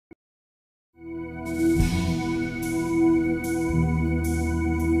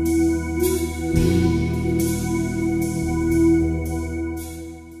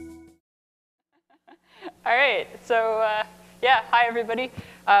Hi everybody.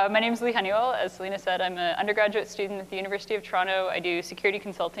 My name is Leigh Honeywell. As Selena said, I'm an undergraduate student at the University of Toronto. I do security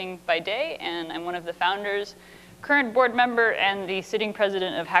consulting by day, and I'm one of the founders, current board member, and the sitting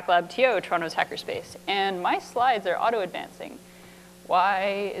president of HackLab.TO, Toronto's hackerspace. And my slides are auto-advancing.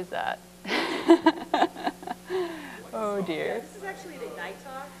 Why is that? Oh dear. This is actually an Ignite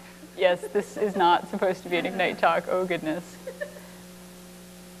talk. Yes, this is not supposed to be an Ignite talk. Oh goodness.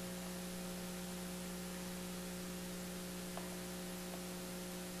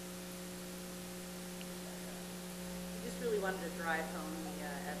 Really wanted to drive home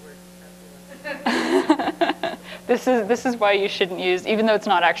the Edward. This is why you shouldn't use, even though it's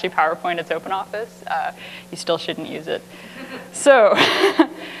not actually PowerPoint, it's OpenOffice, you still shouldn't use it. So,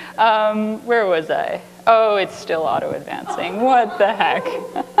 where was I? Oh, it's still auto-advancing. What the heck?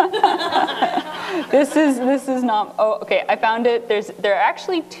 This is not, oh, okay, I found it. There are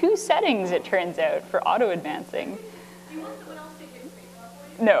actually two settings, it turns out, for auto-advancing. Do you want someone else to hit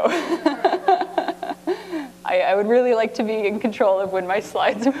PowerPoint? No. I would really like to be in control of when my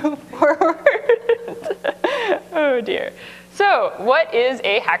slides move forward. Oh dear. So what is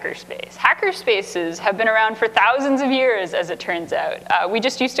a hackerspace? Hackerspaces have been around for thousands of years, as it turns out. We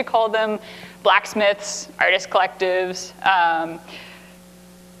just used to call them blacksmiths, artist collectives,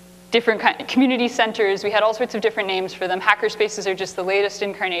 different kind of community centers. We had all sorts of different names for them. Hackerspaces are just the latest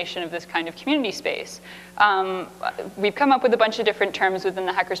incarnation of this kind of community space. We've come up with a bunch of different terms within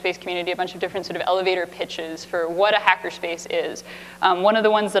the hackerspace community, a bunch of different sort of elevator pitches for what a hackerspace is. One of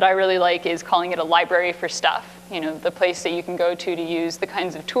the ones that I really like is calling it a library for stuff. You know, the place that you can go to use the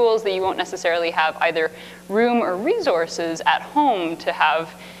kinds of tools that you won't necessarily have either room or resources at home to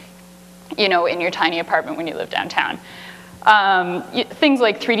have, you know, in your tiny apartment when you live downtown. Things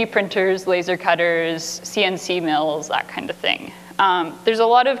like 3D printers, laser cutters, CNC mills, that kind of thing. There's a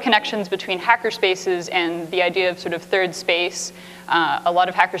lot of connections between hackerspaces and the idea of sort of third space. A lot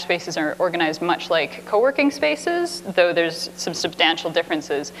of hackerspaces are organized much like co-working spaces, though there's some substantial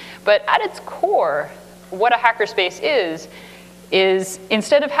differences. But at its core, what a hackerspace is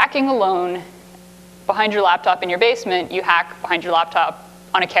instead of hacking alone behind your laptop in your basement, you hack behind your laptop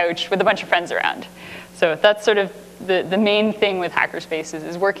on a couch with a bunch of friends around. So that's sort of the main thing with hackerspaces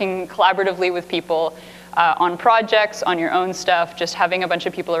is working collaboratively with people on projects, on your own stuff, just having a bunch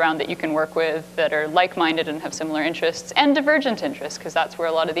of people around that you can work with that are like-minded and have similar interests, and divergent interests, because that's where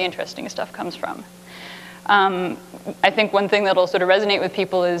a lot of the interesting stuff comes from. I think one thing that'll sort of resonate with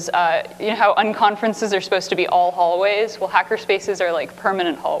people is, you know how unconferences are supposed to be all hallways? Well, hackerspaces are like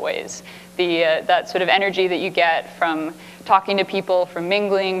permanent hallways. That sort of energy that you get from talking to people, from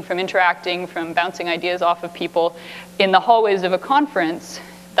mingling, from interacting, from bouncing ideas off of people in the hallways of a conference,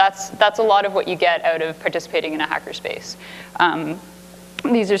 that's a lot of what you get out of participating in a hackerspace.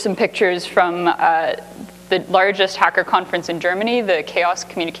 These are some pictures from the largest hacker conference in Germany, the Chaos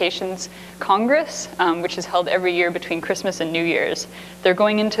Communications Congress, which is held every year between Christmas and New Year's. They're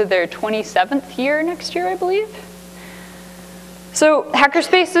going into their 27th year next year, I believe. So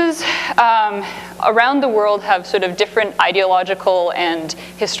hackerspaces around the world have sort of different ideological and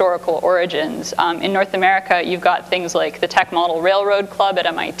historical origins. In North America, you've got things like the Tech Model Railroad Club at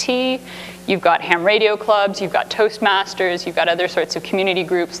MIT, you've got ham radio clubs, you've got Toastmasters, you've got other sorts of community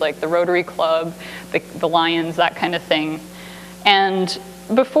groups like the Rotary Club, the Lions, that kind of thing. And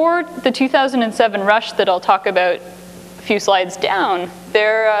before the 2007 rush that I'll talk about a few slides down,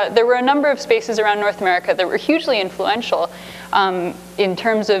 there were a number of spaces around North America that were hugely influential in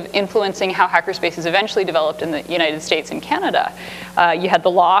terms of influencing how hackerspaces eventually developed in the United States and Canada. You had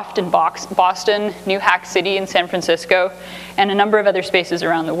the Loft in Boston, New Hack City in San Francisco, and a number of other spaces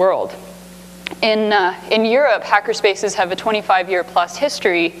around the world. In Europe, hackerspaces have a 25-year plus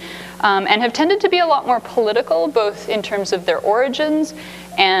history and have tended to be a lot more political, both in terms of their origins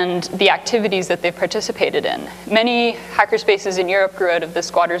and the activities that they've participated in. Many hackerspaces in Europe grew out of the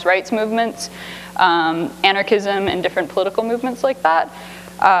squatters' rights movements, anarchism, and different political movements like that.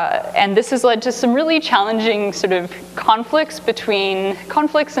 And this has led to some really challenging sort of conflicts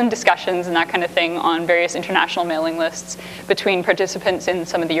and discussions and that kind of thing on various international mailing lists between participants in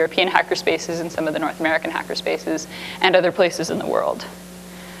some of the European hackerspaces and some of the North American hackerspaces and other places in the world.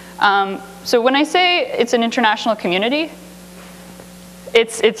 So when I say it's an international community,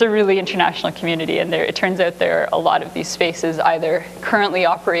 it's a really international community, and it turns out there are a lot of these spaces either currently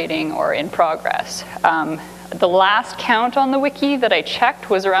operating or in progress. The last count on the wiki that I checked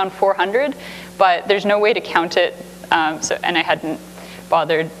was around 400, but there's no way to count it, and I hadn't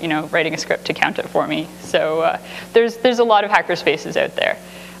bothered, writing a script to count it for me. So there's a lot of hackerspaces out there.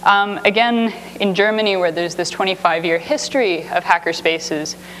 Again, in Germany, where there's this 25-year history of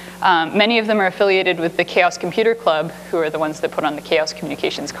hackerspaces, Many of them are affiliated with the Chaos Computer Club, who are the ones that put on the Chaos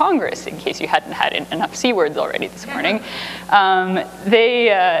Communications Congress, in case you hadn't had enough C words already this morning. A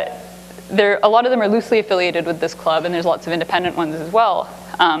lot of them are loosely affiliated with this club, and there's lots of independent ones as well.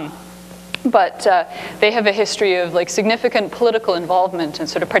 But they have a history of like significant political involvement and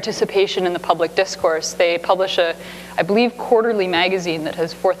sort of participation in the public discourse. They publish a, I believe, quarterly magazine that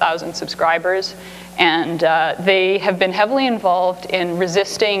has 4,000 subscribers. And they have been heavily involved in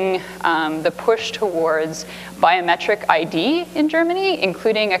resisting the push towards biometric ID in Germany,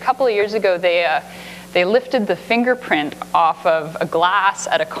 including a couple of years ago, they lifted the fingerprint off of a glass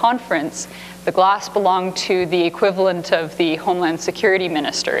at a conference. The glass belonged to the equivalent of the Homeland Security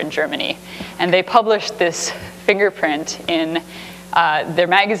Minister in Germany. And they published this fingerprint in their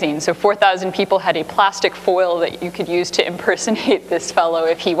magazine. So 4,000 people had a plastic foil that you could use to impersonate this fellow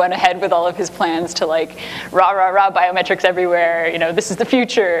if he went ahead with all of his plans to like, rah, rah, rah, biometrics everywhere, you know, this is the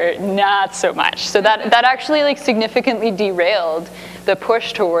future, not so much. So that actually like significantly derailed the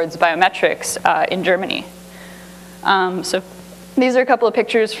push towards biometrics in Germany. So these are a couple of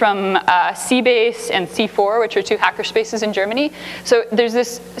pictures from C-Base and C4, which are two hackerspaces in Germany. So there's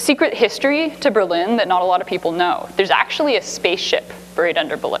this secret history to Berlin that not a lot of people know. There's actually a spaceship buried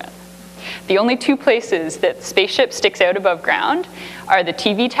under Berlin. The only two places that the spaceship sticks out above ground are the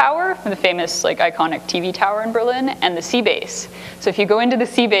TV tower, the famous like iconic TV tower in Berlin, and the C-Base. So if you go into the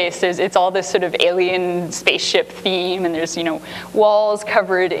C-Base, it's all this sort of alien spaceship theme, and there's, you know, walls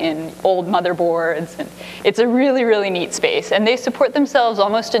covered in old motherboards, and it's a really, really neat space. And they support themselves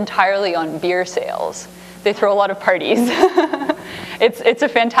almost entirely on beer sales. They throw a lot of parties. It's a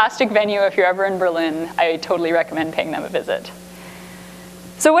fantastic venue. If you're ever in Berlin, I totally recommend paying them a visit.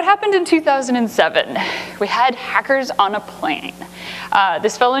 So what happened in 2007? We had hackers on a plane.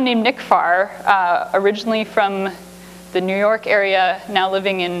 This fellow named Nick Farr, originally from the New York area, now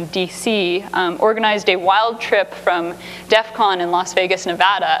living in DC, organized a wild trip from DEF CON in Las Vegas,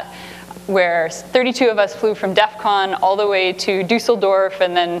 Nevada, where 32 of us flew from DEF CON all the way to Dusseldorf,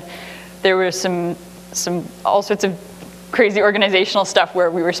 and then there was some all sorts of crazy organizational stuff where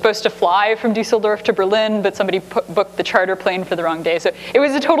we were supposed to fly from Dusseldorf to Berlin, but somebody booked the charter plane for the wrong day. So it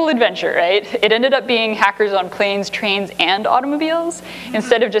was a total adventure, right? It ended up being hackers on planes, trains, and automobiles,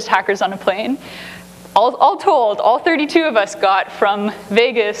 instead of just hackers on a plane. All told, all 32 of us got from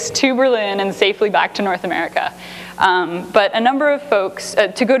Vegas to Berlin and safely back to North America. But a number of folks,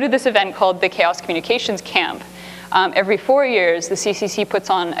 to go to this event called the Chaos Communications Camp, every 4 years, the CCC puts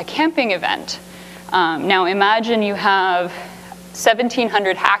on a camping event. Now imagine you have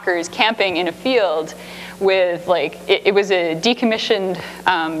 1,700 hackers camping in a field with like, it was a decommissioned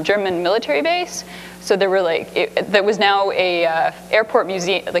German military base. So there were like, that was now a airport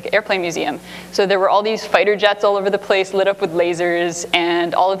museum, like airplane museum. So there were all these fighter jets all over the place lit up with lasers,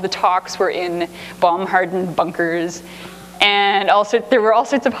 and all of the talks were in bomb-hardened bunkers. And also, there were all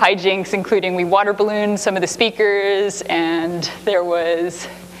sorts of hijinks, including we water ballooned some of the speakers, and there was,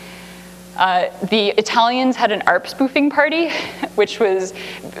 the Italians had an ARP spoofing party, which was,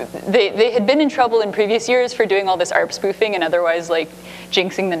 they had been in trouble in previous years for doing all this ARP spoofing and otherwise like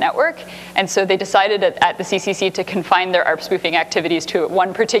jinxing the network. And so they decided at the CCC to confine their ARP spoofing activities to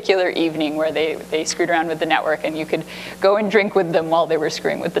one particular evening where they screwed around with the network, and you could go and drink with them while they were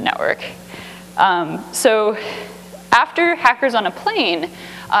screwing with the network. So after Hackers on a Plane,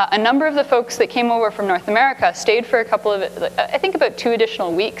 a number of the folks that came over from North America stayed for a couple of, I think about 2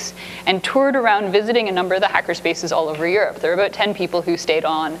 additional weeks, and toured around visiting a number of the hackerspaces all over Europe. There were about 10 people who stayed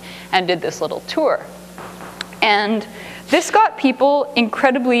on and did this little tour. And this got people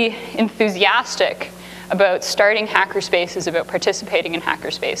incredibly enthusiastic about starting hackerspaces, about participating in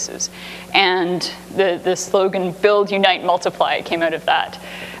hackerspaces. And the slogan, build, unite, multiply, came out of that.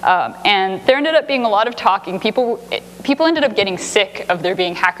 And there ended up being a lot of talking. People ended up getting sick of there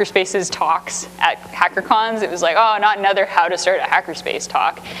being hackerspaces talks at HackerCons. It was like, oh, not another how to start a hackerspace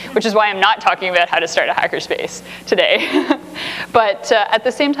talk, which is why I'm not talking about how to start a hackerspace today. But at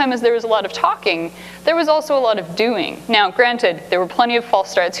the same time as there was a lot of talking, there was also a lot of doing. Now, granted, there were plenty of false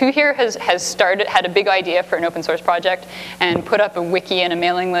starts. Who here had a big idea for an open source project and put up a wiki and a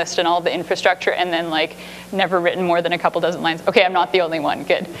mailing list and all the infrastructure and then like never written more than a couple dozen lines? Okay, I'm not the only one,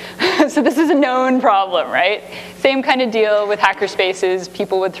 good. So this is a known problem, right? Same kind of deal with hackerspaces.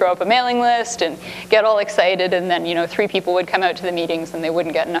 People would throw up a mailing list and get all excited, and then 3 people would come out to the meetings and they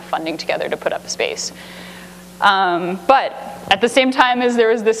wouldn't get enough funding together to put up a space. But at the same time as there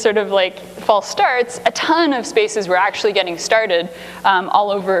was this sort of like false starts, a ton of spaces were actually getting started all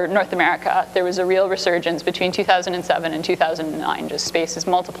over North America. There was a real resurgence between 2007 and 2009, just spaces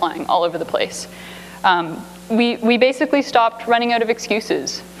multiplying all over the place. We basically stopped running out of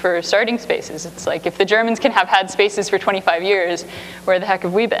excuses for starting spaces. It's like, if the Germans can have had spaces for 25 years, where the heck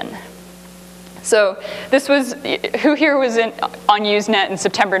have we been? So this was, who here was on Usenet in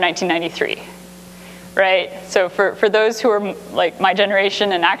September 1993? Right? So for those who are like my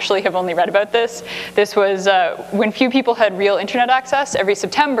generation and actually have only read about this, this was when few people had real internet access. Every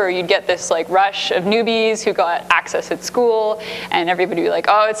September, you'd get this like rush of newbies who got access at school, and everybody would be like,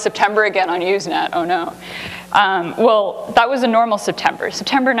 oh, it's September again on Usenet, oh no. Well, that was a normal September.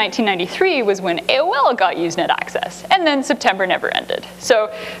 September 1993 was when AOL got Usenet access, and then September never ended. So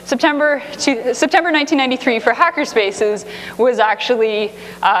September 1993 for hackerspaces was actually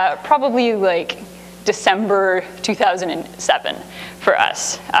probably like December 2007 for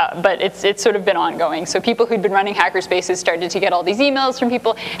us, but it's sort of been ongoing. So people who'd been running hackerspaces started to get all these emails from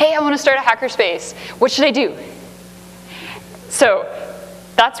people, hey, I want to start a hackerspace. What should I do? So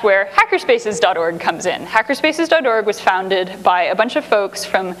that's where hackerspaces.org comes in. Hackerspaces.org was founded by a bunch of folks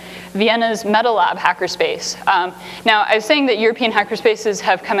from Vienna's MetaLab hackerspace. Now, I was saying that European hackerspaces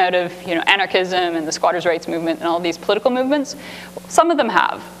have come out of anarchism and the squatters' rights movement and all these political movements. Some of them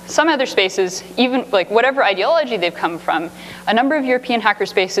have. Some other spaces, even like whatever ideology they've come from, a number of European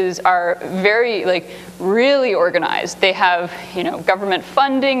hackerspaces are very, like, really organized. They have, government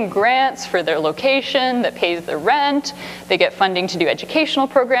funding, grants for their location that pays their rent. They get funding to do educational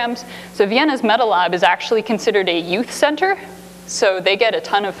programs. So Vienna's MetaLab is actually considered a youth center. So they get a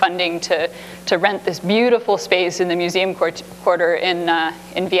ton of funding to rent this beautiful space in the museum quarter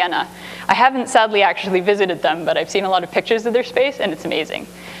in Vienna. I haven't sadly actually visited them, but I've seen a lot of pictures of their space, and it's amazing.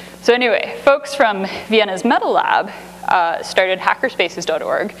 So anyway, folks from Vienna's MetaLab started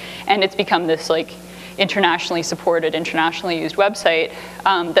hackerspaces.org, and it's become this like internationally supported, internationally used website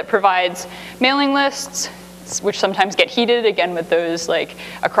that provides mailing lists, which sometimes get heated, again, with those like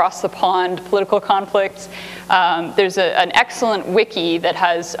across the pond political conflicts. There's an excellent wiki that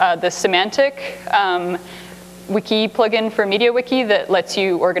has the semantic wiki plugin for MediaWiki that lets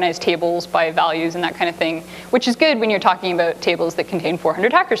you organize tables by values and that kind of thing, which is good when you're talking about tables that contain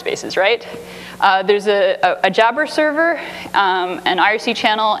 400 hackerspaces, right? There's a Jabber server, an IRC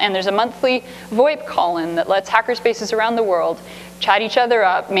channel, and there's a monthly VoIP call-in that lets hackerspaces around the world chat each other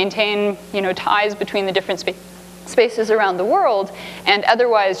up, maintain ties between the different spaces around the world, and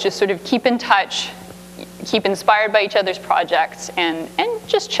otherwise just sort of keep in touch, keep inspired by each other's projects, and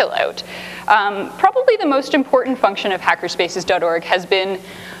just chill out. Probably the most important function of hackerspaces.org has been,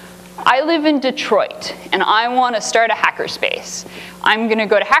 I live in Detroit, and I want to start a hackerspace. I'm going to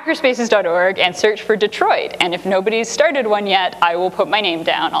go to hackerspaces.org and search for Detroit, and if nobody's started one yet, I will put my name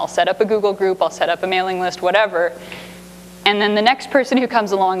down. I'll set up a Google group, I'll set up a mailing list, whatever. And then the next person who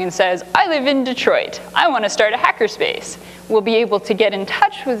comes along and says, I live in Detroit, I want to start a hackerspace, will be able to get in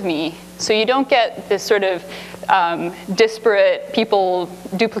touch with me, so you don't get this sort of disparate people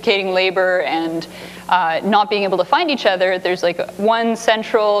duplicating labor and not being able to find each other. There's like one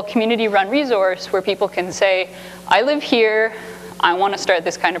central community-run resource where people can say, I live here, I want to start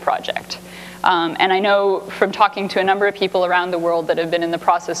this kind of project. And I know from talking to a number of people around the world that have been in the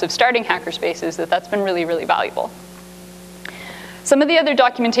process of starting hackerspaces that that's been really, really valuable. Some of the other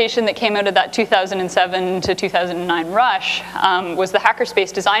documentation that came out of that 2007 to 2009 rush was the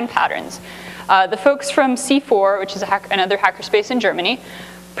hackerspace design patterns. The folks from C4, which is another hackerspace in Germany,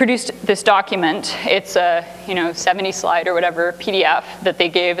 produced this document. It's a 70-slide or whatever PDF that they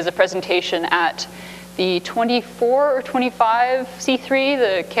gave as a presentation at the 24 or 25 C3,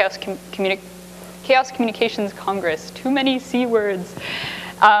 the Chaos Communications Congress. Too many C words.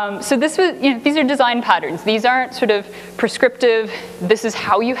 So this was, these are design patterns. These aren't sort of prescriptive, this is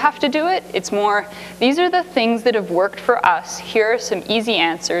how you have to do it. It's more, these are the things that have worked for us. Here are some easy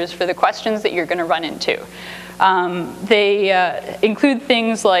answers for the questions that you're going to run into. They include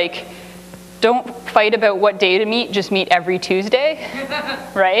things like, don't fight about what day to meet, just meet every Tuesday,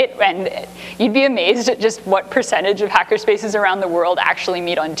 right? And you'd be amazed at just what percentage of hackerspaces around the world actually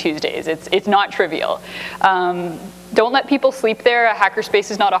meet on Tuesdays. It's not trivial. Don't let people sleep there. A hackerspace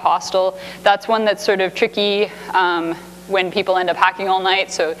is not a hostel. That's one that's sort of tricky when people end up hacking all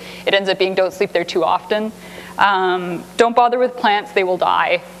night, so it ends up being don't sleep there too often. Don't bother with plants, they will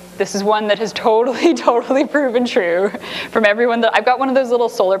die. This is one that has totally, totally proven true from everyone. I've got one of those little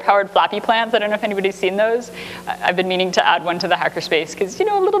solar-powered flappy plants. I don't know if anybody's seen those. I've been meaning to add one to the hackerspace because a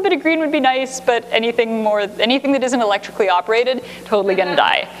little bit of green would be nice, but anything that isn't electrically operated, totally gonna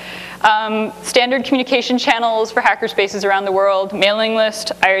die. Standard communication channels for hackerspaces around the world: mailing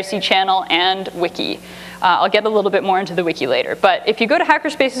list, IRC channel, and wiki. I'll get a little bit more into the wiki later. But if you go to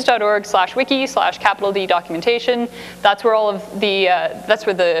hackerspaces.org/wiki/D documentation, that's where all of the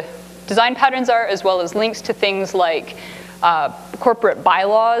design patterns are, as well as links to things like corporate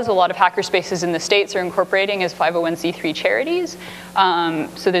bylaws. A lot of hackerspaces in the States are incorporating as 501c3 charities.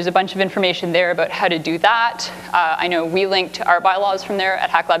 So there's a bunch of information there about how to do that. I know we linked our bylaws from there at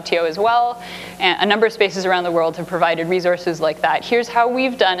HackLab.TO as well. And a number of spaces around the world have provided resources like that. Here's how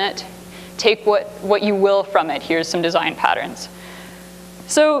we've done it. Take what you will from it. Here's some design patterns.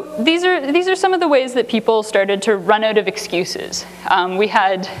 So these are some of the ways that people started to run out of excuses. We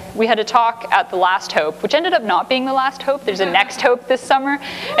had a talk at the Last Hope, which ended up not being the Last Hope. There's a Next Hope this summer.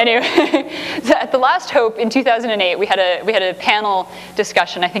 Anyway, so at the Last Hope in 2008, we had a panel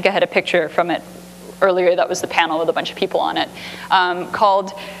discussion. I think I had a picture from it earlier. That was the panel with a bunch of people on it,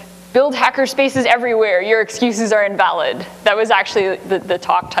 called "Build Hackerspaces Everywhere, Your Excuses Are Invalid." That was actually the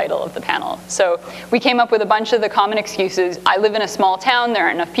talk title of the panel. So we came up with a bunch of the common excuses. I live in a small town, there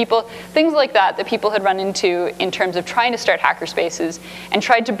aren't enough people, things like that that people had run into in terms of trying to start hackerspaces, and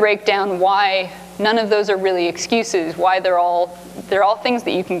tried to break down why none of those are really excuses, why they're all things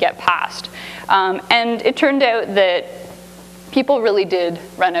that you can get past. And it turned out that people really did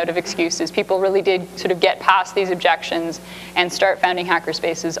run out of excuses. People really did sort of get past these objections and start founding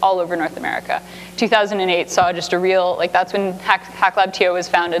hackerspaces all over North America. 2008 saw just a real, like that's when HackLab.TO was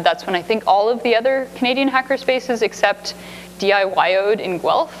founded. That's when I think all of the other Canadian hackerspaces except DIYO'd in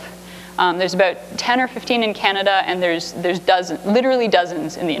Guelph. There's about 10 or 15 in Canada, and there's literally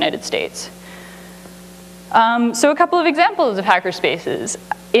dozens in the United States. So a couple of examples of hackerspaces.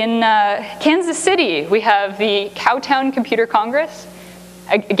 In Kansas City, we have the Cowtown Computer Congress.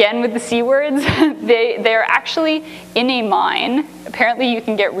 Again, with the C words, they're actually in a mine. Apparently, you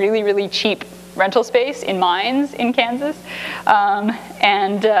can get really, really cheap rental space in mines in Kansas. They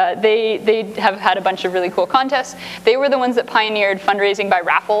have had a bunch of really cool contests. They were the ones that pioneered fundraising by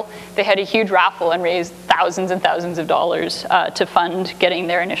raffle. They had a huge raffle and raised thousands and thousands of dollars to fund getting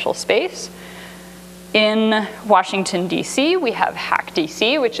their initial space. In Washington, D.C., we have Hack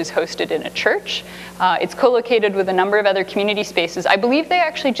DC, which is hosted in a church. It's co-located with a number of other community spaces. I believe they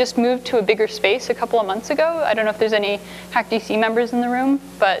actually just moved to a bigger space a couple of months ago. I don't know if there's any Hack DC members in the room,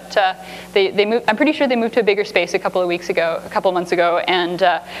 but they moved, I'm pretty sure they moved to a bigger space a couple of months ago,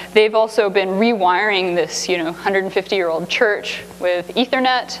 and they've also been rewiring this 150-year-old church with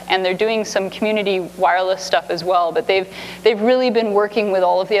Ethernet, and they're doing some community wireless stuff as well, but they've really been working with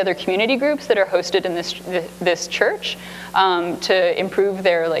all of the other community groups that are hosted in this church to improve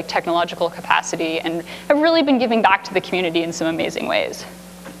their technological capacity, and have really been giving back to the community in some amazing ways.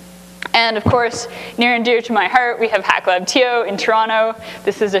 And of course, near and dear to my heart, we have HackLab.TO in Toronto.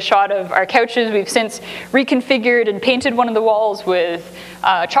 This is a shot of our couches. We've since reconfigured and painted one of the walls with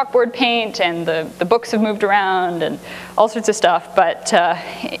chalkboard paint, and the books have moved around and all sorts of stuff. But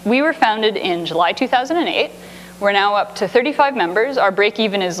we were founded in July 2008. We're now up to 35 members. Our break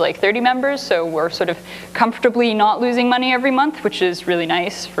even is 30 members, so we're sort of comfortably not losing money every month, which is really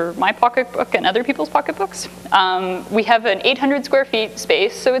nice for my pocketbook and other people's pocketbooks. We have an 800 square feet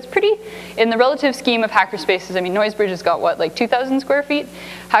space, so it's pretty, in the relative scheme of hackerspaces, I mean, Noisebridge has got what, 2,000 square feet?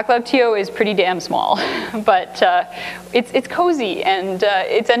 HackLab.TO is pretty damn small, but it's cozy, and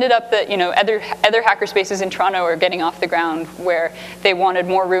it's ended up that other hackerspaces in Toronto are getting off the ground where they wanted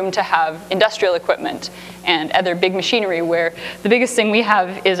more room to have industrial equipment and other big machinery, where the biggest thing we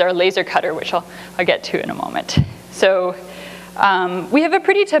have is our laser cutter, which I'll get to in a moment. So we have a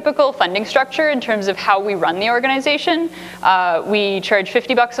pretty typical funding structure in terms of how we run the organization. We charge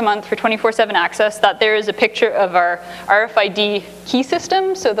 $50 a month for 24/7 access. That there is a picture of our RFID key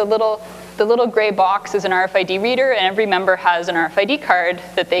system. So the little gray box is an RFID reader, and every member has an RFID card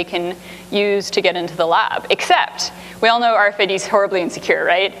that they can use to get into the lab. Except, we all know RFID is horribly insecure,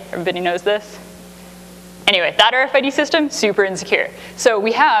 right? Everybody knows this? Anyway, that RFID system, super insecure. So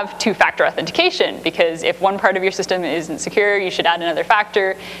we have two-factor authentication, because if one part of your system isn't secure, you should add another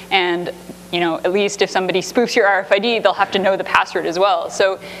factor. And at least if somebody spoofs your RFID, they'll have to know the password as well.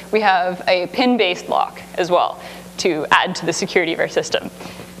 So we have a PIN-based lock as well to add to the security of our system.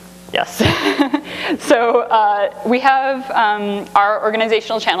 Yes. So we have our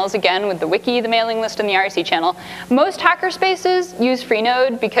organizational channels, again, with the wiki, the mailing list, and the IRC channel. Most hackerspaces use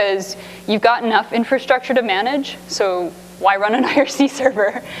Freenode because you've got enough infrastructure to manage, so why run an IRC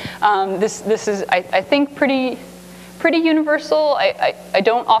server? This is, I think, pretty universal. I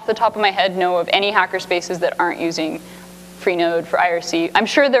don't, off the top of my head, know of any hackerspaces that aren't using Freenode for IRC. I'm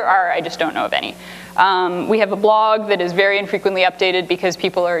sure there are, I just don't know of any. We have a blog that is very infrequently updated because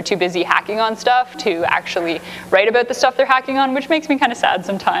people are too busy hacking on stuff to actually write about the stuff they're hacking on, which makes me kind of sad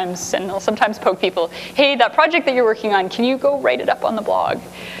sometimes. And I'll sometimes poke people, hey, that project that you're working on, can you go write it up on the blog?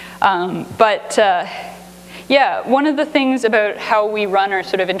 Yeah, one of the things about how we run our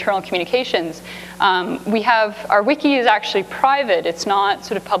sort of internal communications, we have, our wiki is actually private. It's not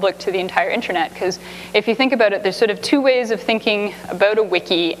sort of public to the entire internet, because if you think about it, there's sort of two ways of thinking about a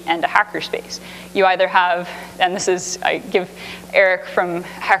wiki and a hackerspace. You either have, and this is, I give Eric from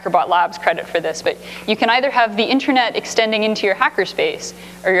HackerBot Labs credit for this, but you can either have the internet extending into your hackerspace,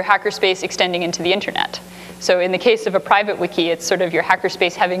 or your hackerspace extending into the internet. So in the case of a private wiki, it's sort of your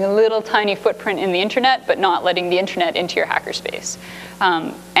hackerspace having a little tiny footprint in the internet, but not letting the internet into your hackerspace.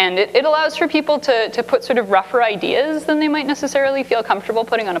 And it allows for people to put sort of rougher ideas than they might necessarily feel comfortable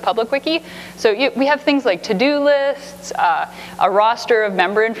putting on a public wiki. So we have things like to-do lists, a roster of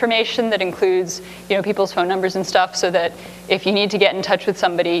member information that includes people's phone numbers and stuff, so that if you need to get in touch with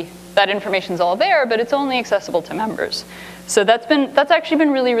somebody, that information's all there, but it's only accessible to members. So that's actually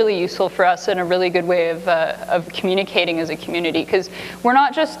been really, really useful for us, and a really good way of communicating as a community, because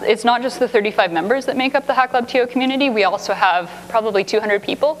it's not just the 35 members that make up the HackLab.TO community. We also have probably 200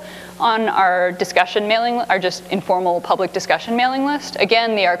 people on our discussion mailing, our just informal public discussion mailing list.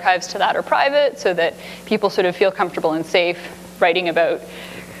 Again, the archives to that are private, so that people sort of feel comfortable and safe writing about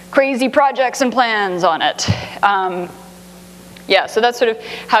crazy projects and plans on it. Yeah, so that's sort of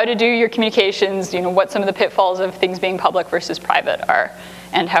how to do your communications, what some of the pitfalls of things being public versus private are,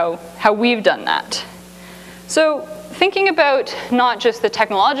 and how we've done that. So thinking about not just the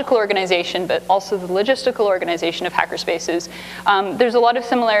technological organization, but also the logistical organization of hackerspaces, there's a lot of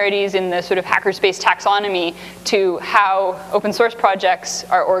similarities in the sort of hackerspace taxonomy to how open source projects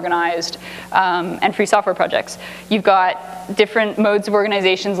are organized, and free software projects. You've got different modes of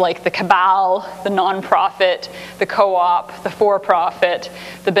organizations like the cabal, the nonprofit, the co-op, the for-profit,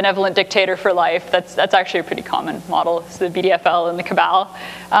 the benevolent dictator for life. That's actually a pretty common model. It's the BDFL and the cabal.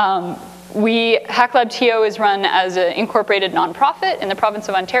 HackLab.TO is run as an incorporated nonprofit in the province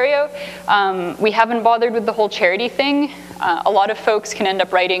of Ontario. We haven't bothered with the whole charity thing. A lot of folks can end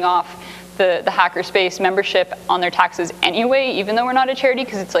up writing off the hackerspace membership on their taxes anyway, even though we're not a charity,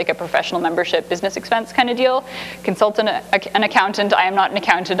 because it's like a professional membership business expense kind of deal. Consultant, an accountant. I am not an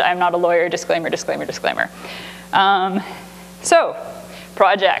accountant. I am not a lawyer. Disclaimer, disclaimer, disclaimer. So,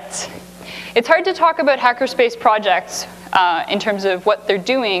 projects. It's hard to talk about hackerspace projects in terms of what they're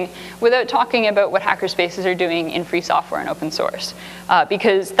doing without talking about what hackerspaces are doing in free software and open source.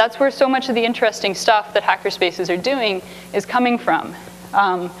 Because that's where so much of the interesting stuff that hackerspaces are doing is coming from.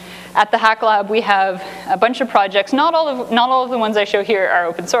 At the Hack Lab, we have a bunch of projects. Not all of the ones I show here are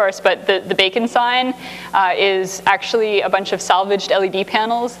open source, but the bacon sign is actually a bunch of salvaged LED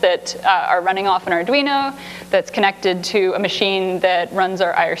panels that are running off an Arduino that's connected to a machine that runs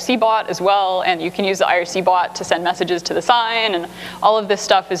our IRC bot as well, and you can use the IRC bot to send messages to the sign, and all of this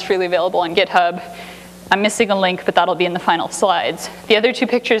stuff is freely available on GitHub. I'm missing a link, but that'll be in the final slides. The other two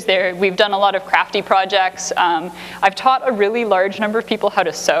pictures there, we've done a lot of crafty projects. I've taught a really large number of people how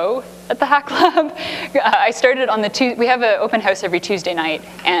to sew at the Hack Lab. I started on we have an open house every Tuesday night,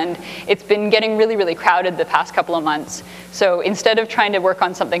 and it's been getting really, really crowded the past couple of months. So instead of trying to work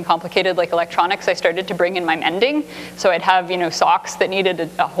on something complicated like electronics, I started to bring in my mending. So I'd have socks that needed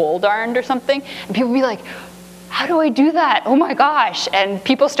a hole darned or something, and people would be like, how do I do that? Oh my gosh. And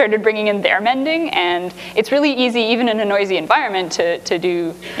people started bringing in their mending, and it's really easy, even in a noisy environment,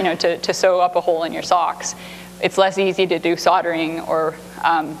 to sew up a hole in your socks. It's less easy to do soldering or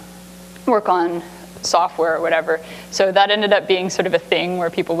work on software or whatever. So that ended up being sort of a thing where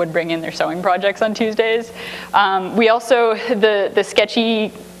people would bring in their sewing projects on Tuesdays. We also, the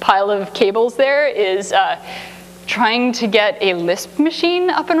sketchy pile of cables there is trying to get a Lisp machine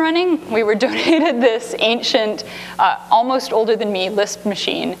up and running. We were donated this ancient, almost older than me, Lisp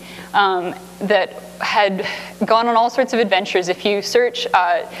machine that had gone on all sorts of adventures. If you search,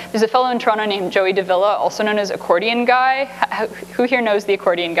 there's a fellow in Toronto named Joey Davila, also known as Accordion Guy. Who here knows the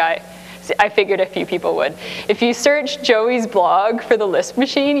Accordion Guy? I figured a few people would. If you search Joey's blog for the Lisp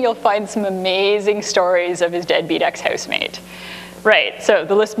machine, you'll find some amazing stories of his deadbeat ex-housemate. Right, so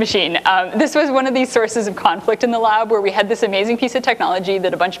the Lisp machine. This was one of these sources of conflict in the lab where we had this amazing piece of technology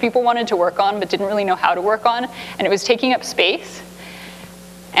that a bunch of people wanted to work on but didn't really know how to work on, and it was taking up space.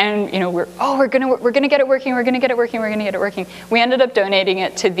 And we're gonna get it working, we're gonna get it working, we're gonna get it working. We ended up donating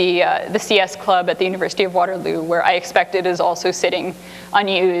it to the CS Club at the University of Waterloo, where I expect it is also sitting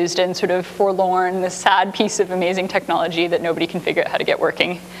unused and sort of forlorn, this sad piece of amazing technology that nobody can figure out how to get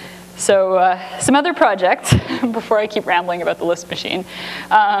working. So some other projects, before I keep rambling about the Lisp machine.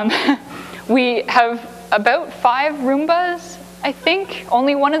 We have about 5 Roombas, I think.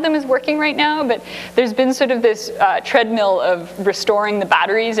 Only one of them is working right now, but there's been sort of this treadmill of restoring the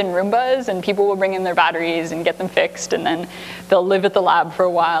batteries in Roombas, and people will bring in their batteries and get them fixed, and then they'll live at the lab for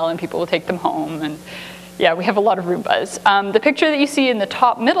a while, and people will take them home. And Yeah, we have a lot of room buzz. The picture that you see in the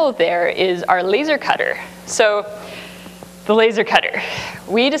top middle there is our laser cutter. So the laser cutter.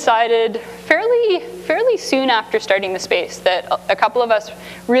 We decided fairly soon after starting the space that a couple of us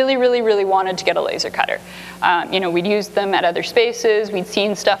really wanted to get a laser cutter. We'd used them at other spaces. We'd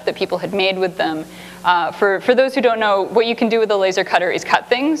seen stuff that people had made with them. For those who don't know, what you can do with a laser cutter is cut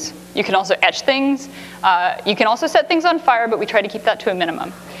things. You can also etch things. You can also set things on fire, but we try to keep that to a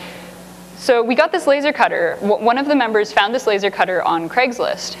minimum. So we got this laser cutter. One of the members found this laser cutter on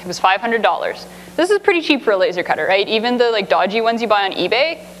Craigslist. It was $500. This is pretty cheap for a laser cutter, right? Even the dodgy ones you buy on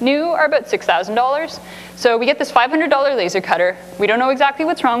eBay, new, are about $6,000. So we get this $500 laser cutter. We don't know exactly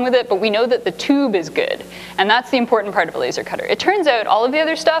what's wrong with it, but we know that the tube is good. And that's the important part of a laser cutter. It turns out all of the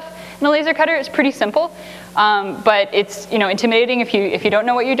other stuff in a laser cutter is pretty simple, but it's intimidating if you don't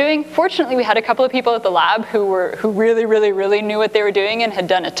know what you're doing. Fortunately, we had a couple of people at the lab who really knew what they were doing and had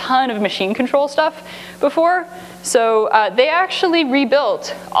done a ton of machine control stuff before. So they actually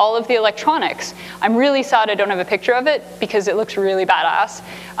rebuilt all of the electronics. I'm really sad I don't have a picture of it because it looks really badass.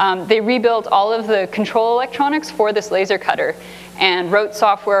 They rebuilt all of the control electronics for this laser cutter and wrote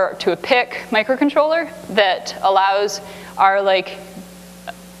software to a PIC microcontroller that allows our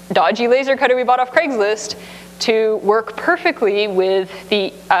dodgy laser cutter we bought off Craigslist to work perfectly with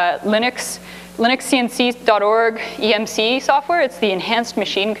the linuxcnc.org EMC software. It's the enhanced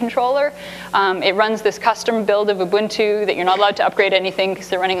machine controller. It runs this custom build of Ubuntu that you're not allowed to upgrade anything because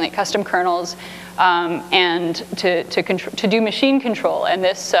they're running custom kernels, and to do machine control. And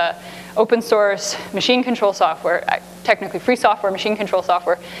this open source machine control software, technically free software, machine control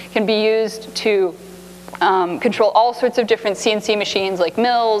software, can be used to control all sorts of different CNC machines like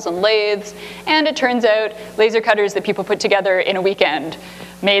mills and lathes, and it turns out laser cutters that people put together in a weekend.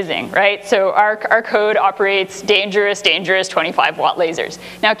 Amazing, right? So our code operates dangerous 25-watt lasers.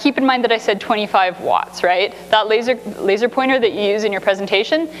 Now keep in mind that I said 25 watts, right? That laser pointer that you use in your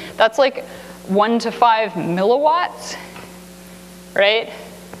presentation, that's like 1 to 5 milliwatts, right?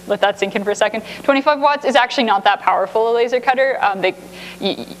 Let that sink in for a second. 25 watts is actually not that powerful, a laser cutter.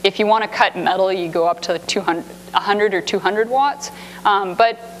 If you want to cut metal, you go up to 100 or 200 watts.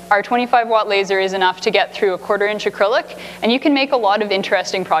 But our 25-watt laser is enough to get through a 1/4-inch acrylic, and you can make a lot of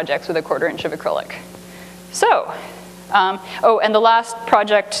interesting projects with a 1/4-inch of acrylic. So, and the last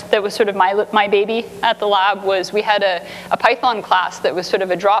project that was sort of my baby at the lab was we had a Python class that was sort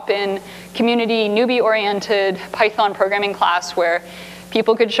of a drop-in, community, newbie-oriented Python programming class where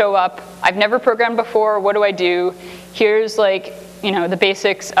people could show up. I've never programmed before. What do I do? Here's the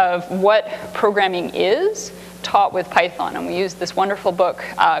basics of what programming is taught with Python. And we used this wonderful book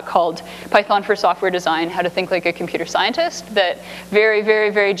called Python for Software Design, How to Think Like a Computer Scientist, that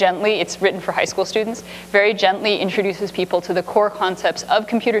very gently, it's written for high school students, very gently introduces people to the core concepts of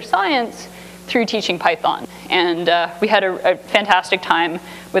computer science through teaching Python. And we had a fantastic time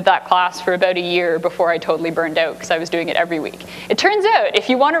with that class for about a year before I totally burned out because I was doing it every week. It turns out, if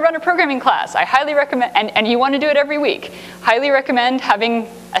you want to run a programming class, I highly recommend, and you want to do it every week, highly recommend having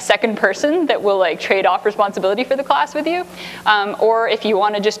a second person that will trade off responsibility for the class with you. Or if you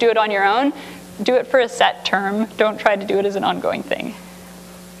want to just do it on your own, do it for a set term. Don't try to do it as an ongoing thing.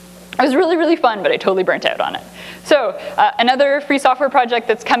 It was really fun, but I totally burnt out on it. So another free software project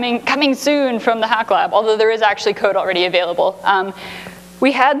that's coming soon from the HackLab, although there is actually code already available.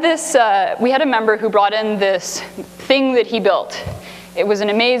 We had a member who brought in this thing that he built. It was an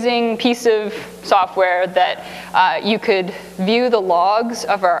amazing piece of software that you could view the logs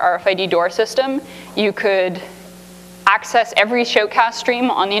of our RFID door system. You could access every shoutcast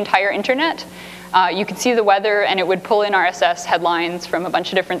stream on the entire internet. You could see the weather, and it would pull in RSS headlines from a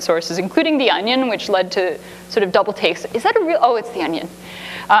bunch of different sources, including The Onion, which led to sort of double takes. Is that a real? Oh, it's The Onion.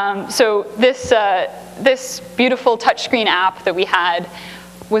 So this beautiful touchscreen app that we had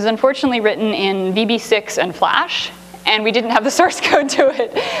was unfortunately written in VB6 and Flash, and we didn't have the source code to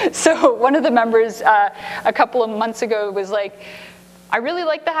it. So one of the members a couple of months ago was like, I really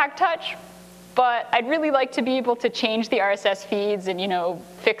like the Hack Touch, but I'd really like to be able to change the RSS feeds and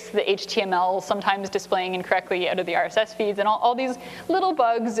fix the HTML sometimes displaying incorrectly out of the RSS feeds and all these little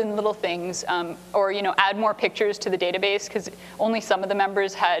bugs and little things, or add more pictures to the database because only some of the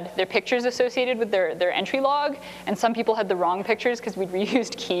members had their pictures associated with their entry log, and some people had the wrong pictures because we'd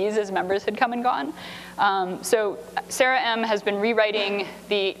reused keys as members had come and gone. So Sarah M. has been rewriting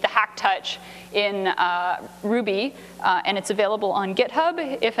the Hack Touch in Ruby, and it's available on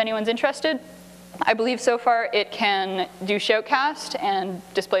GitHub if anyone's interested. I believe so far it can do shoutcast and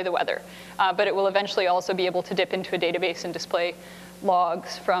display the weather, but it will eventually also be able to dip into a database and display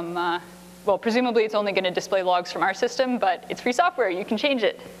logs from, well, presumably it's only going to display logs from our system, but it's free software, you can change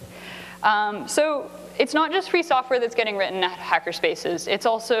it. So it's not just free software that's getting written at hackerspaces. It's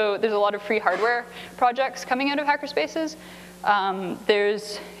also, there's a lot of free hardware projects coming out of hackerspaces.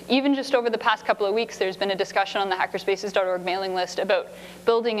 There's, even just over the past couple of weeks, there's been a discussion on the hackerspaces.org mailing list about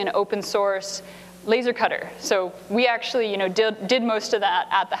building an open source laser cutter. So we actually did most of that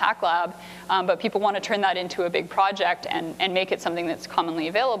at the Hack Lab, but people want to turn that into a big project and make it something that's commonly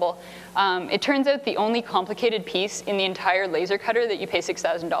available. It turns out the only complicated piece in the entire laser cutter that you pay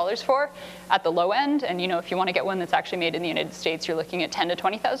 $6,000 for at the low end, and if you want to get one that's actually made in the United States, you're looking at $10,000 to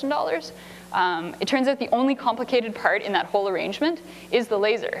 $20,000. It turns out the only complicated part in that whole arrangement is the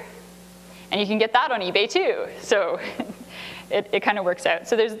laser. And you can get that on eBay too. So it kind of works out.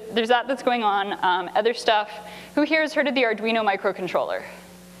 So there's that's going on. Other stuff. Who here has heard of the Arduino microcontroller?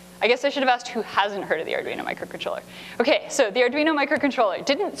 I guess I should have asked who hasn't heard of the Arduino microcontroller. Okay, so the Arduino microcontroller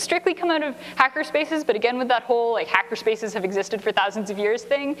didn't strictly come out of hackerspaces, but again with that whole hackerspaces have existed for thousands of years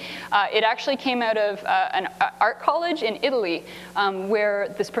thing, it actually came out of an art college in Italy where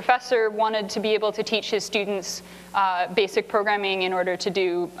this professor wanted to be able to teach his students basic programming in order to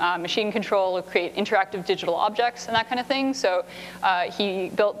do machine control, create interactive digital objects and that kind of thing. So he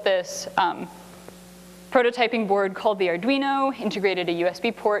built this prototyping board called the Arduino, integrated a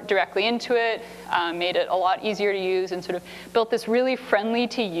USB port directly into it, made it a lot easier to use, and sort of built this really friendly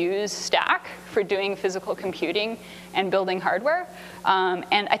to use stack for doing physical computing and building hardware.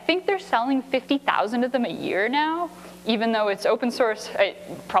 And I think they're selling 50,000 of them a year now, even though it's open source,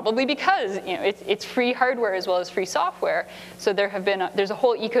 probably because it's free hardware as well as free software. So there's a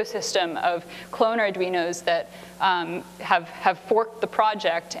whole ecosystem of clone Arduinos that have forked the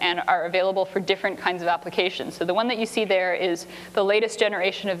project and are available for different kinds of applications. So the one that you see there is the latest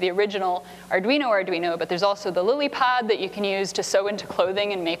generation of the original Arduino, but there's also the lily pad that you can use to sew into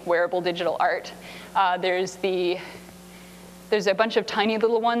clothing and make wearable digital art. There's a bunch of tiny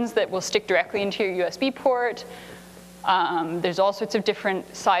little ones that will stick directly into your USB port. There's all sorts of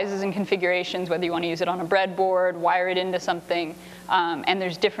different sizes and configurations, whether you want to use it on a breadboard, wire it into something, and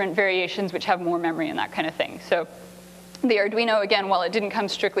there's different variations which have more memory and that kind of thing. So the Arduino, again, while it didn't come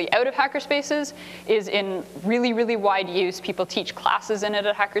strictly out of hackerspaces, is in really, really wide use. People teach classes in it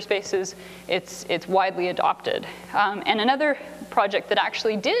at hackerspaces. It's widely adopted. And another project that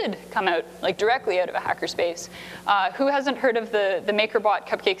actually did come out directly out of a hackerspace, who hasn't heard of the MakerBot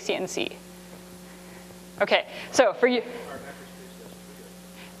Cupcake CNC? Okay, so for you,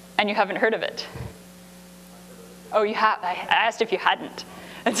 and you haven't heard of it? Oh, you have. I asked if you hadn't.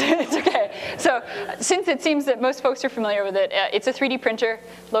 It's okay. So since it seems that most folks are familiar with it, it's a 3D printer,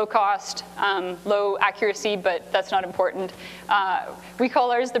 low cost, low accuracy, but that's not important. We call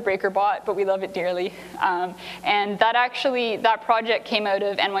ours the BreakerBot, but we love it dearly. And that project came out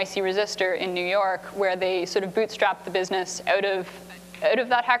of NYC Resistor in New York, where they sort of bootstrapped the business out of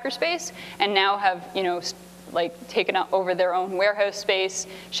that hackerspace, and now have taken over their own warehouse space,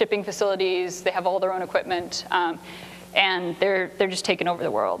 shipping facilities. They have all their own equipment, and they're just taking over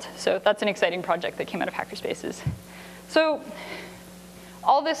the world. So that's an exciting project that came out of hackerspaces. So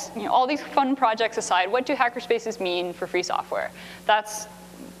all these fun projects aside, what do hackerspaces mean for free software? That's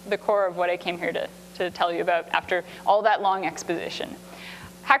the core of what I came here to tell you about after all that long exposition.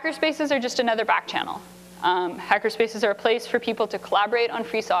 Hackerspaces are just another back channel. Hackerspaces are a place for people to collaborate on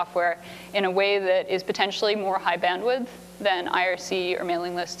free software in a way that is potentially more high bandwidth than IRC or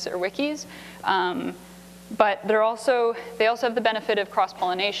mailing lists or wikis. But they also have the benefit of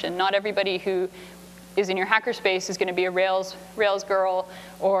cross-pollination. Not everybody who is in your hackerspace is going to be a Rails girl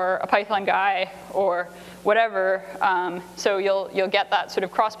or a Python guy or whatever. So you'll get that sort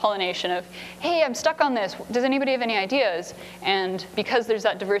of cross-pollination of, hey, I'm stuck on this. Does anybody have any ideas? And because there's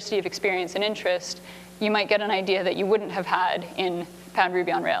that diversity of experience and interest, you might get an idea that you wouldn't have had in Pound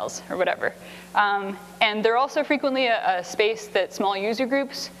Ruby on Rails or whatever. And they're also frequently a space that small user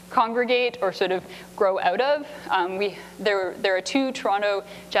groups congregate or sort of grow out of. There are 2 Toronto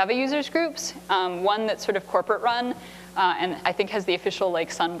Java users groups, one that's sort of corporate run, and I think has the official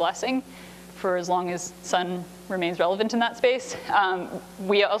Sun blessing for as long as Sun remains relevant in that space.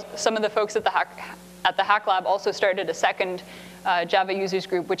 Some of the folks at the Hack Lab also started a second Java users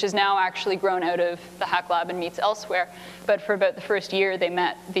group, which is now actually grown out of the Hack Lab and meets elsewhere. But for about the first year, they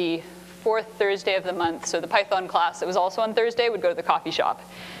met the 4th Thursday of the month. So the Python class that was also on Thursday would go to the coffee shop.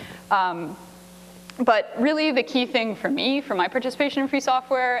 But really, the key thing for me, for my participation in free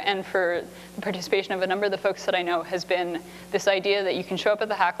software, and for the participation of a number of the folks that I know, has been this idea that you can show up at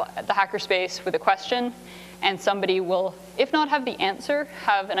the hackerspace with a question, and somebody will, if not have the answer,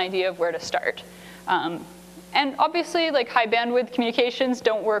 have an idea of where to start. And obviously, high bandwidth communications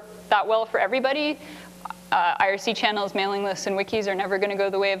don't work that well for everybody. IRC channels, mailing lists, and wikis are never going to go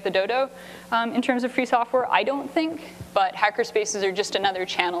the way of the dodo in terms of free software, I don't think. But hackerspaces are just another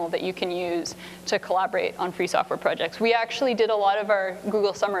channel that you can use to collaborate on free software projects. We actually did a lot of our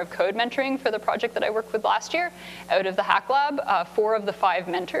Google Summer of Code mentoring for the project that I worked with last year out of the HackLab. 4 of the 5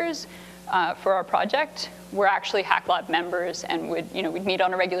 mentors for our project were actually HackLab members, and we'd meet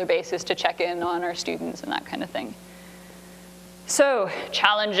on a regular basis to check in on our students and that kind of thing. So,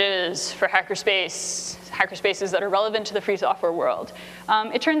 challenges for hackerspaces that are relevant to the free software world.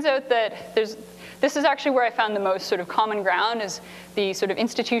 It turns out that this is actually where I found the most sort of common ground, is the sort of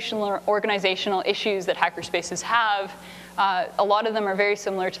institutional or organizational issues that hackerspaces have. A lot of them are very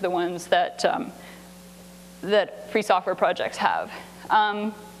similar to the ones that, that free software projects have.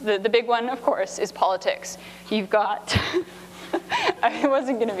 The big one, of course, is politics. You've got, I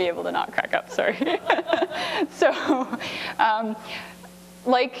wasn't going to be able to not crack up, sorry. So,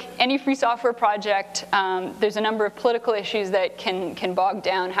 like any free software project, there's a number of political issues that can bog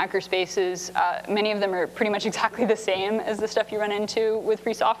down hackerspaces. Many of them are pretty much exactly the same as the stuff you run into with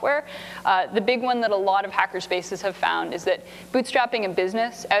free software. The big one that a lot of hackerspaces have found is that bootstrapping a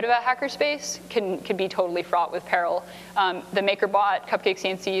business out of a hackerspace can be totally fraught with peril. The MakerBot, Cupcake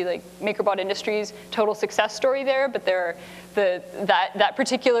CNC, like MakerBot Industries, total success story there, but that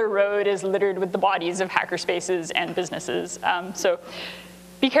particular road is littered with the bodies of hackerspaces and businesses. So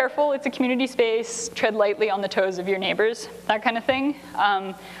be careful, it's a community space, tread lightly on the toes of your neighbors, that kind of thing.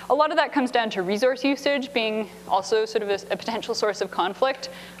 A lot of that comes down to resource usage being also sort of a potential source of conflict.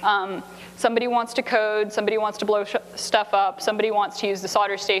 Somebody wants to code, somebody wants to blow stuff up, somebody wants to use the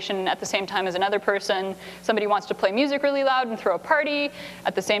solder station at the same time as another person, somebody wants to play music really loud and throw a party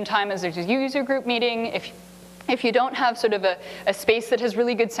at the same time as there's a user group meeting. If you don't have sort of a space that has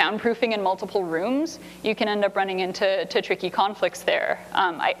really good soundproofing in multiple rooms, you can end up running into tricky conflicts there.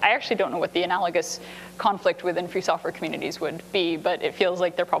 I actually don't know what the analogous conflict within free software communities would be, but it feels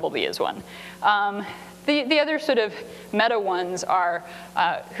like there probably is one. The other sort of meta ones are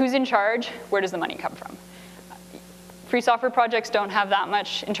who's in charge, where does the money come from? Free software projects don't have that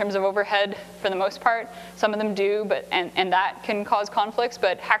much in terms of overhead for the most part. Some of them do, and that can cause conflicts,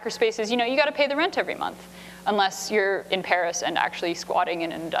 but hackerspaces, you got to pay the rent every month, unless you're in Paris and actually squatting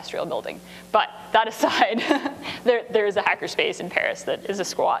in an industrial building. But that aside, there is a hackerspace in Paris that is a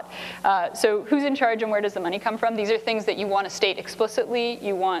squat. So who's in charge and where does the money come from? These are things that you want to state explicitly.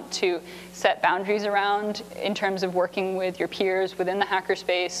 You want to set boundaries around in terms of working with your peers within the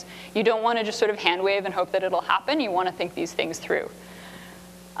hackerspace. You don't want to just sort of hand wave and hope that it'll happen. You want to think these things through.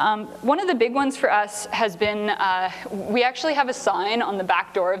 One of the big ones for us has been, we actually have a sign on the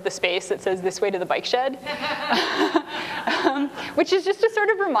back door of the space that says, "This way to the bike shed," which is just a sort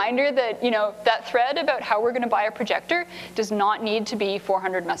of reminder that, that thread about how we're going to buy a projector does not need to be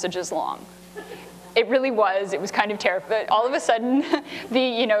 400 messages long. It really was. It was kind of terrifying. All of a sudden,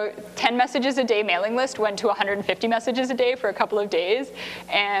 the 10 messages a day mailing list went to 150 messages a day for a couple of days,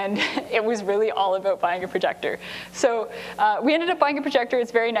 and it was really all about buying a projector. So we ended up buying a projector.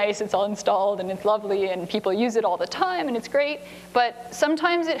 It's very nice. It's all installed, and it's lovely, and people use it all the time, and it's great. But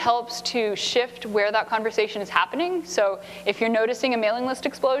sometimes it helps to shift where that conversation is happening. So if you're noticing a mailing list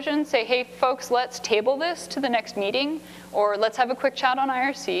explosion, say, hey, folks, let's table this to the next meeting, or let's have a quick chat on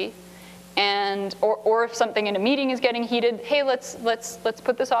IRC. Or if something in a meeting is getting heated, hey, let's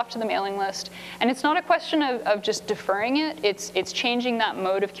put this off to the mailing list. And it's not a question of just deferring it. It's changing that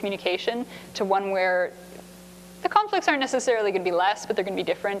mode of communication to one where the conflicts aren't necessarily going to be less, but they're going to be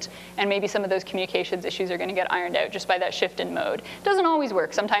different. And maybe some of those communications issues are going to get ironed out just by that shift in mode. It doesn't always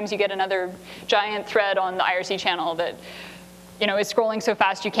work. Sometimes you get another giant thread on the IRC channel that is scrolling so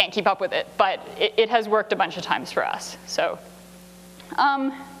fast you can't keep up with it. But it has worked a bunch of times for us. So.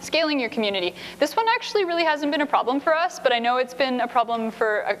 Scaling your community. This one actually really hasn't been a problem for us, but I know it's been a problem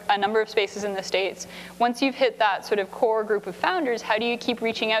for a number of spaces in the States. Once you've hit that sort of core group of founders, how do you keep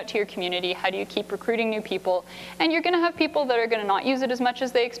reaching out to your community? How do you keep recruiting new people? And you're going to have people that are going to not use it as much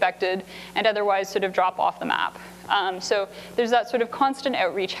as they expected and otherwise sort of drop off the map. So there's that sort of constant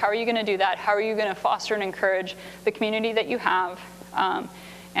outreach. How are you going to do that? How are you going to foster and encourage the community that you have?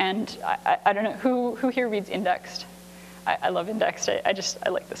 And I don't know, who here reads Indexed? I love Indexed. I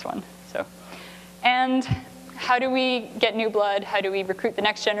like this one. So, and how do we get new blood? How do we recruit the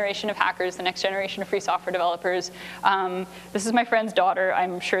next generation of hackers, the next generation of free software developers? This is my friend's daughter.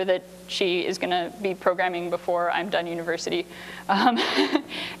 I'm sure that she is going to be programming before I'm done university.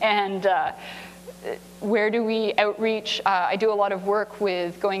 Where do we outreach? I do a lot of work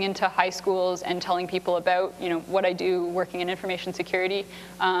with going into high schools and telling people about what I do working in information security.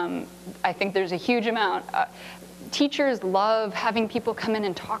 I think there's a huge amount. teachers love having people come in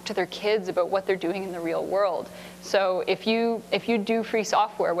and talk to their kids about what they're doing in the real world. So if you do free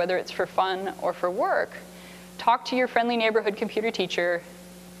software, whether it's for fun or for work, talk to your friendly neighborhood computer teacher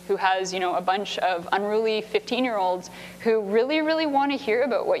who has, a bunch of unruly 15-year-olds who really, really want to hear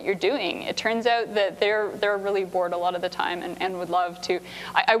about what you're doing. It turns out that they're really bored a lot of the time and would love to.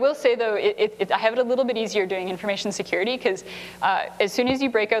 I will say, though, I have it a little bit easier doing information security, because as soon as you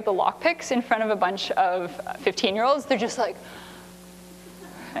break out the lockpicks in front of a bunch of 15-year-olds, they're just like,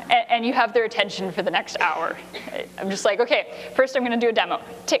 and you have their attention for the next hour. I'm just like, OK, first I'm going to do a demo.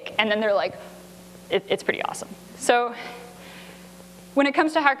 Tick. And then they're like, it's pretty awesome. So when it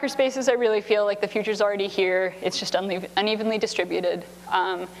comes to hackerspaces, I really feel like the future's already here. It's just unevenly distributed.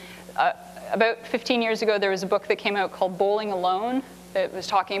 About 15 years ago, there was a book that came out called Bowling Alone. It was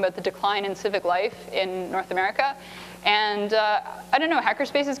talking about the decline in civic life in North America. And I don't know,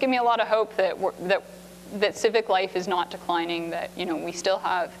 hackerspaces give me a lot of hope that civic life is not declining, that we still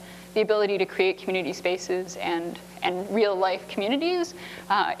have the ability to create community spaces and real life communities,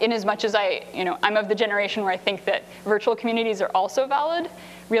 in as much as I'm of the generation where I think that virtual communities are also valid.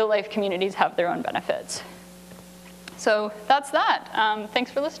 Real life communities have their own benefits. So that's that.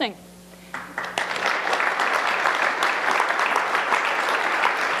 Thanks for listening.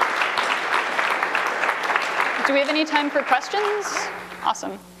 Do we have any time for questions?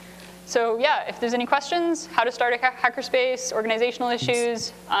 Awesome. So yeah, if there's any questions, how to start a hackerspace, organizational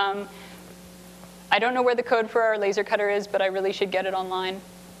issues. I don't know where the code for our laser cutter is, but I really should get it online.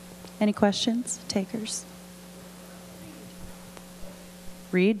 Any questions, takers?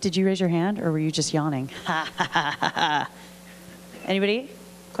 Reed, did you raise your hand, or were you just yawning? Anybody?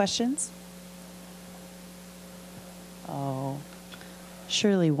 Questions? Oh,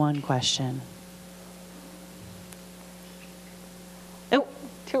 surely one question. Oh,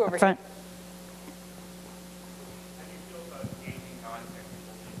 two over front. Here. How do you feel about engaging non-technical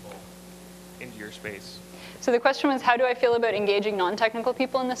people into your space? So the question was, how do I feel about engaging non-technical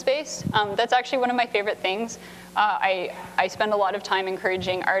people in the space? That's actually one of my favorite things. I spend a lot of time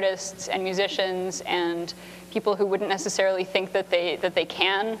encouraging artists and musicians and people who wouldn't necessarily think that they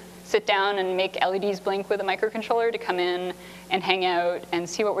can sit down and make LEDs blink with a microcontroller to come in and hang out and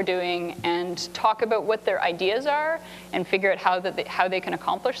see what we're doing and talk about what their ideas are and figure out how they can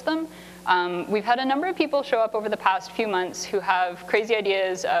accomplish them. We've had a number of people show up over the past few months who have crazy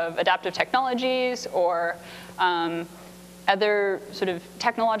ideas of adaptive technologies or other sort of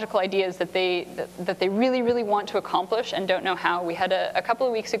technological ideas that they really, really want to accomplish and don't know how. We had a couple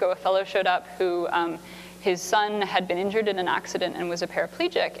of weeks ago, a fellow showed up who his son had been injured in an accident and was a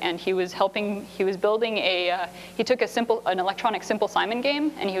paraplegic, and he was building he took an electronic Simple Simon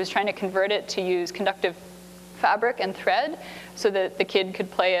game, and he was trying to convert it to use conductive fabric and thread so that the kid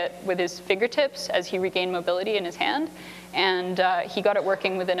could play it with his fingertips as he regained mobility in his hand. And he got it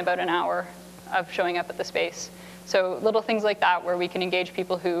working within about an hour of showing up at the space. So little things like that where we can engage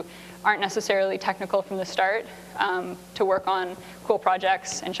people who aren't necessarily technical from the start to work on cool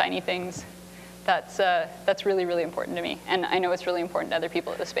projects and shiny things. That's really, really important to me. And I know it's really important to other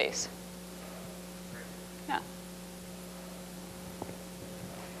people at the space. Yeah.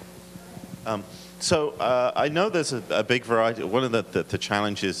 So I know there's a big variety. One of the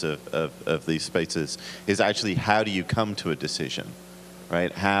challenges of these spaces is actually how do you come to a decision,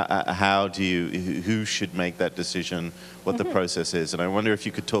 right? How do you, who should make that decision, what the process is? And I wonder if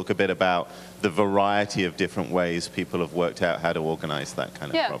you could talk a bit about the variety of different ways people have worked out how to organize that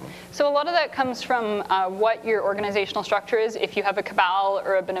kind of problem. So a lot of that comes from what your organizational structure is. If you have a cabal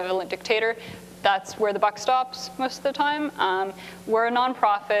or a benevolent dictator, that's where the buck stops most of the time. We're a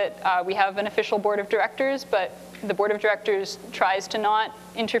nonprofit. We have an official board of directors, but the board of directors tries to not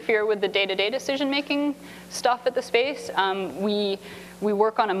interfere with the day-to-day decision-making stuff at the space. We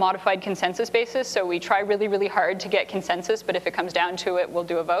work on a modified consensus basis, so we try really, really hard to get consensus, but if it comes down to it, we'll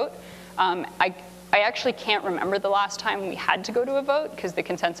do a vote. I actually can't remember the last time we had to go to a vote, because the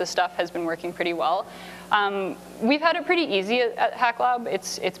consensus stuff has been working pretty well. We've had it pretty easy at HackLab.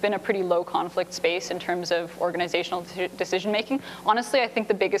 It's been a pretty low conflict space in terms of organizational decision making. Honestly, I think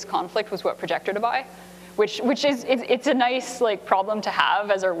the biggest conflict was what projector to buy, which is it's a nice problem to have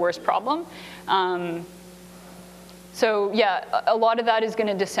as our worst problem. So yeah, a lot of that is going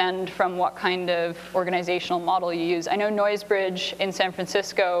to descend from what kind of organizational model you use. I know Noisebridge in San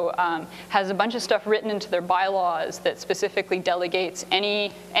Francisco has a bunch of stuff written into their bylaws that specifically delegates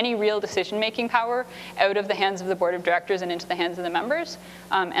any real decision-making power out of the hands of the board of directors and into the hands of the members.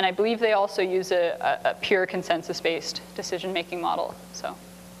 And I believe they also use a pure consensus-based decision-making model. So.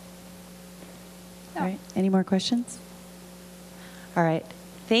 Yeah. All right. Any more questions? All right.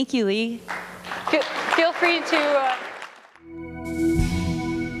 Thank you, Leigh. Good. feel free to.